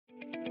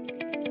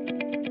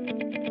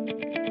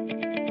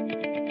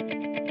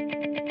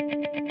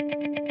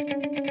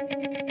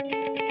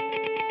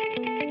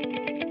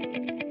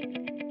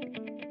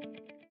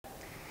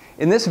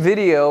In this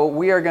video,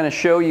 we are going to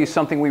show you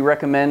something we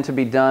recommend to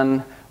be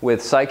done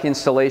with cyc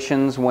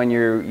installations when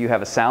you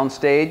have a sound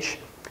stage,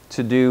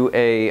 to do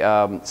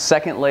a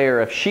second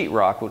layer of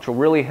sheetrock, which will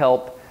really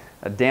help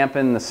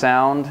dampen the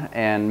sound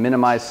and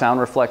minimize sound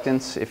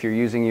reflectance if you're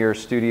using your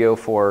studio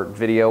for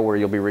video where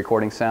you'll be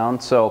recording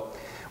sound. So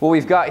what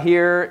we've got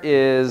here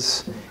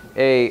is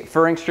a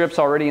furring strips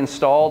already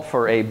installed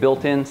for a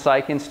built-in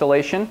cyc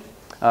installation.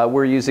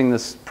 We're using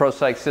this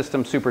ProCyc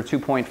System Super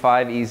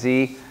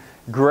 2.5 EZ.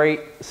 Great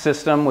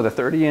system with a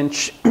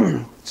 30-inch,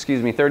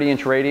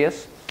 30-inch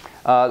radius.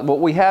 What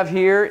we have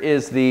here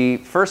is the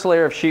first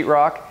layer of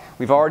sheetrock.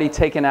 We've already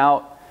taken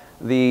out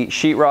the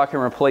sheetrock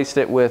and replaced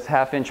it with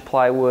half-inch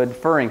plywood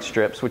furring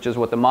strips, which is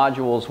what the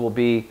modules will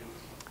be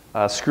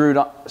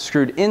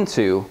screwed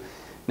into.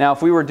 Now,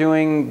 if we were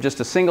doing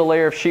just a single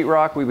layer of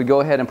sheetrock, we would go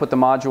ahead and put the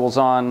modules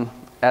on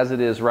as it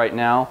is right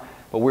now.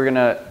 But we're going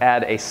to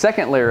add a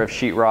second layer of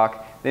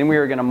sheetrock. Then we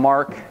are going to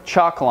mark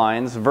chalk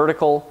lines,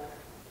 vertical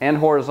and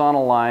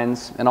horizontal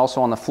lines, and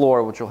also on the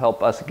floor, which will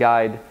help us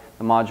guide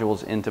the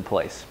modules into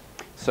place.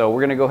 So we're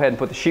going to go ahead and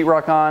put the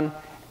sheetrock on,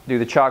 do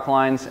the chalk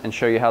lines, and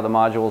show you how the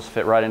modules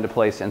fit right into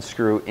place and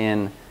screw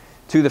in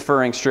to the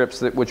furring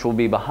strips, which will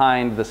be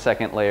behind the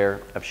second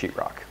layer of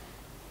sheetrock.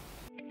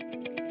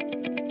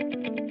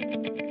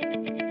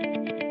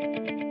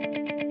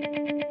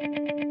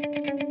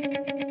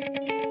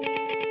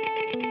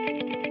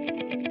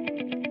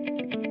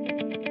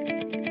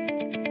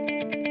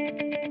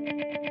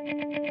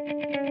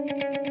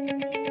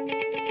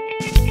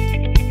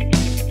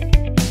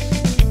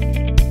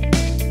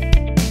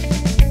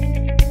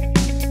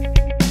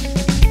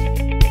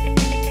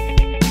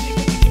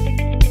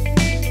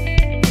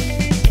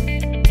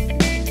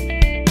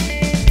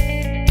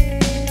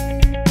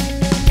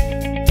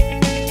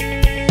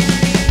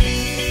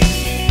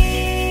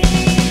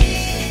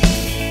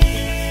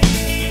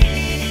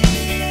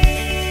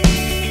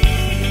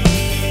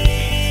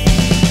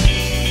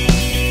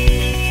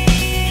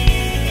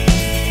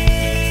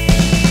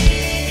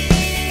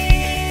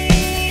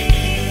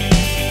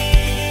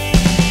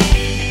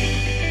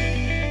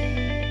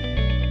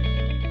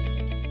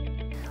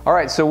 All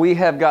right, so we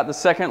have got the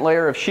second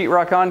layer of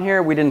sheetrock on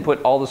here. We didn't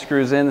put all the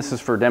screws in. This is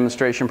for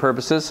demonstration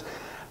purposes.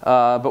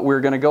 But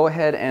we're going to go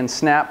ahead and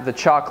snap the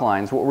chalk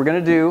lines. What we're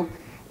going to do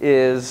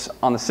is,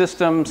 on the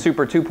System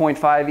Super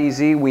 2.5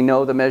 EZ, we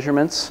know the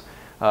measurements.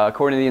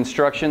 According to the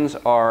instructions,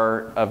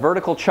 are a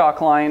vertical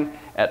chalk line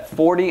at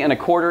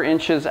 40¼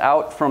 inches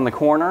out from the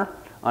corner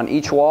on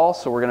each wall.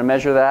 So we're going to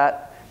measure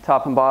that,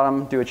 top and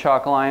bottom, do a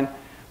chalk line,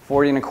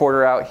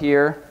 40¼ out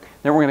here.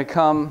 Then we're going to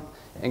come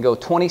and go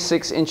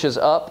 26 inches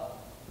up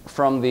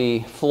from the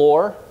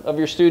floor of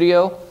your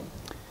studio.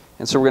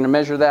 And so we're going to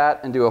measure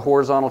that and do a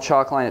horizontal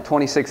chalk line at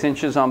 26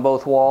 inches on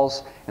both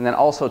walls, and then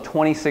also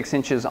 26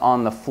 inches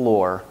on the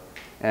floor.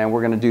 And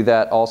we're going to do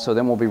that also.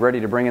 Then we'll be ready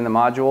to bring in the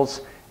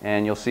modules,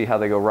 and you'll see how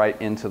they go right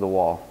into the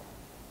wall.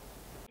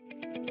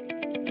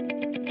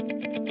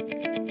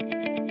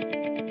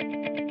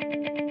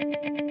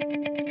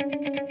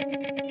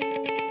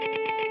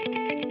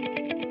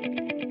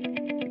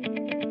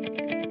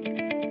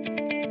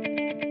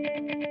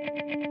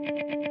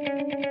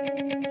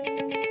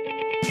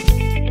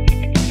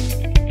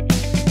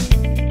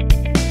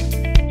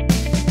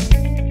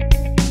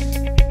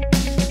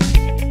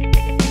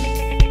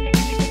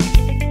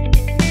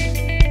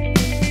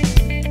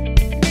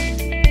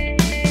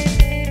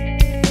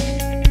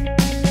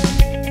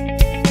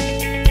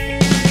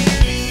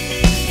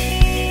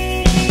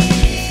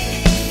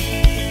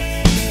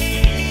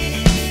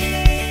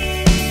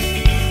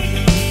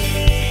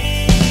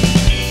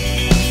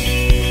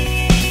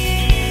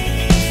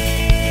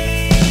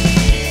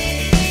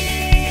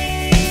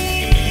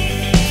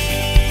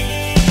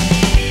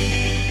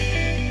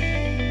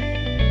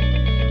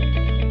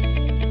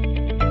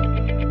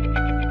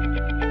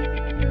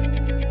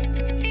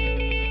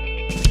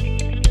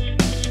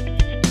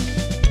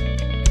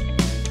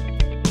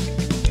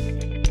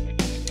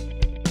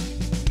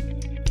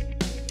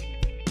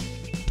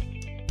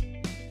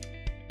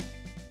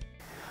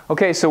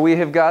 Okay, so we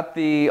have got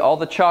all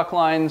the chalk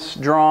lines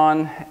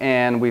drawn,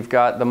 and we've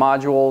got the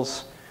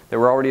modules that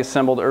were already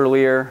assembled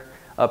earlier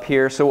up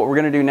here. So what we're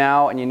going to do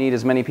now, and you need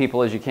as many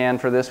people as you can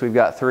for this, we've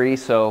got 3,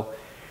 so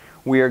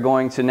we are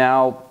going to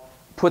now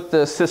put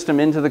the system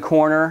into the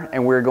corner,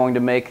 and we're going to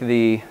make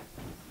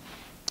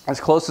as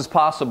close as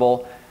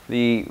possible,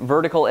 the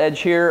vertical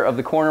edge here of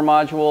the corner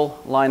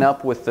module line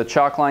up with the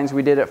chalk lines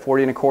we did at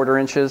 40¼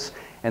 inches,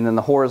 and then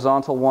the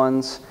horizontal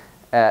ones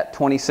at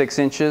 26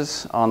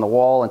 inches on the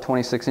wall and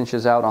 26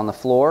 inches out on the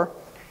floor.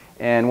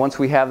 And once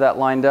we have that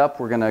lined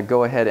up, we're going to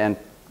go ahead and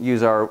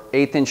use our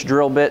 1/8"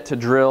 drill bit to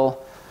drill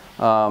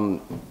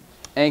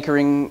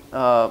anchoring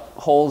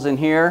holes in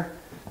here,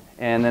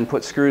 and then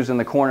put screws in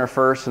the corner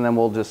first, and then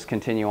we'll just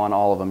continue on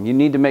all of them. You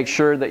need to make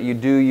sure that you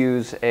do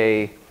use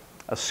a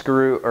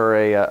screw or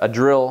a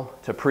drill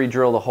to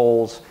pre-drill the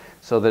holes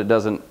so that it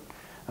doesn't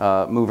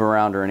move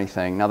around or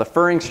anything. Now the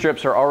furring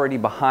strips are already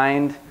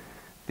behind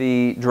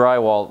the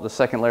drywall, the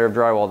second layer of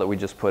drywall that we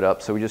just put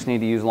up. So we just need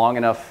to use long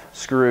enough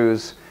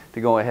screws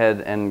to go ahead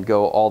and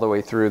go all the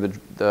way through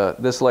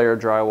this layer of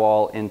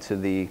drywall into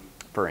the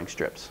furring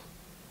strips.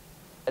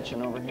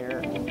 Etching over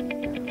here.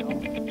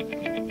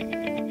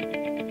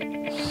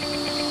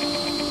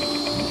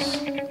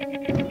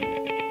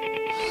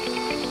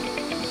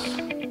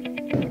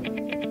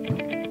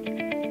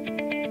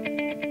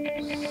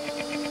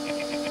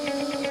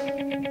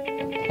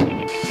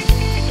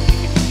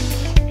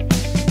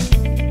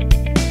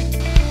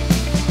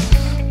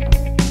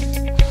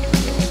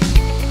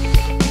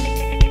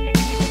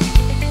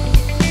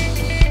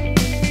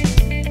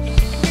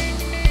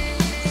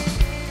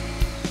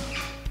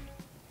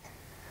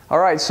 All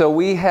right, so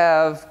we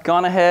have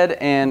gone ahead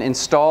and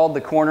installed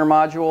the corner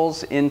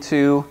modules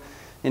into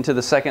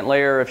the second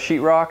layer of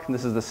sheetrock.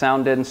 This is the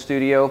sound deadened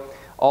studio.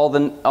 All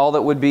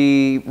that would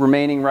be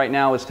remaining right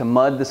now is to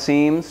mud the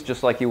seams,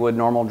 just like you would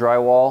normal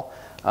drywall.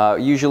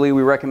 Usually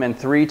we recommend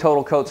 3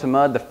 total coats of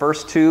mud. The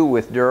first 2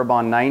 with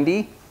Durabond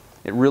 90.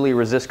 It really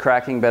resists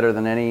cracking better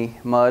than any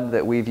mud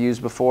that we've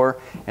used before.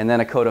 And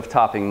then a coat of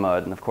topping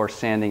mud, and of course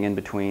sanding in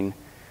between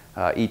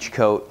each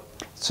coat.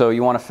 So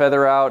you want to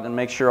feather out and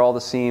make sure all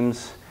the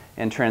seams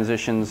and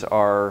transitions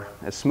are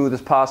as smooth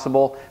as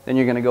possible. Then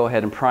you're going to go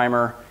ahead and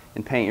primer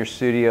and paint your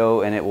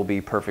studio, and it will be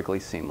perfectly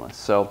seamless.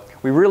 So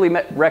we really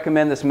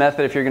recommend this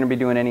method if you're going to be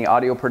doing any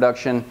audio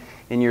production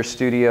in your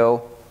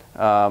studio,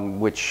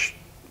 this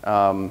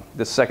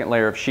second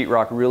layer of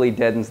sheetrock really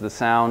deadens the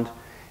sound,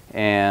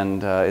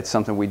 and it's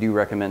something we do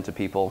recommend to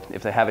people.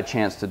 If they have a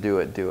chance to do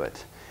it, do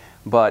it.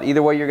 But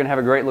either way, you're going to have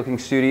a great looking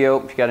studio.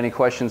 If you've got any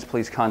questions,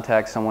 please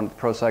contact someone at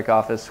the ProPsych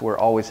office. We're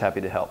always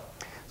happy to help.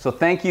 So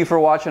thank you for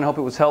watching. I hope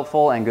it was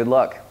helpful, and good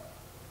luck.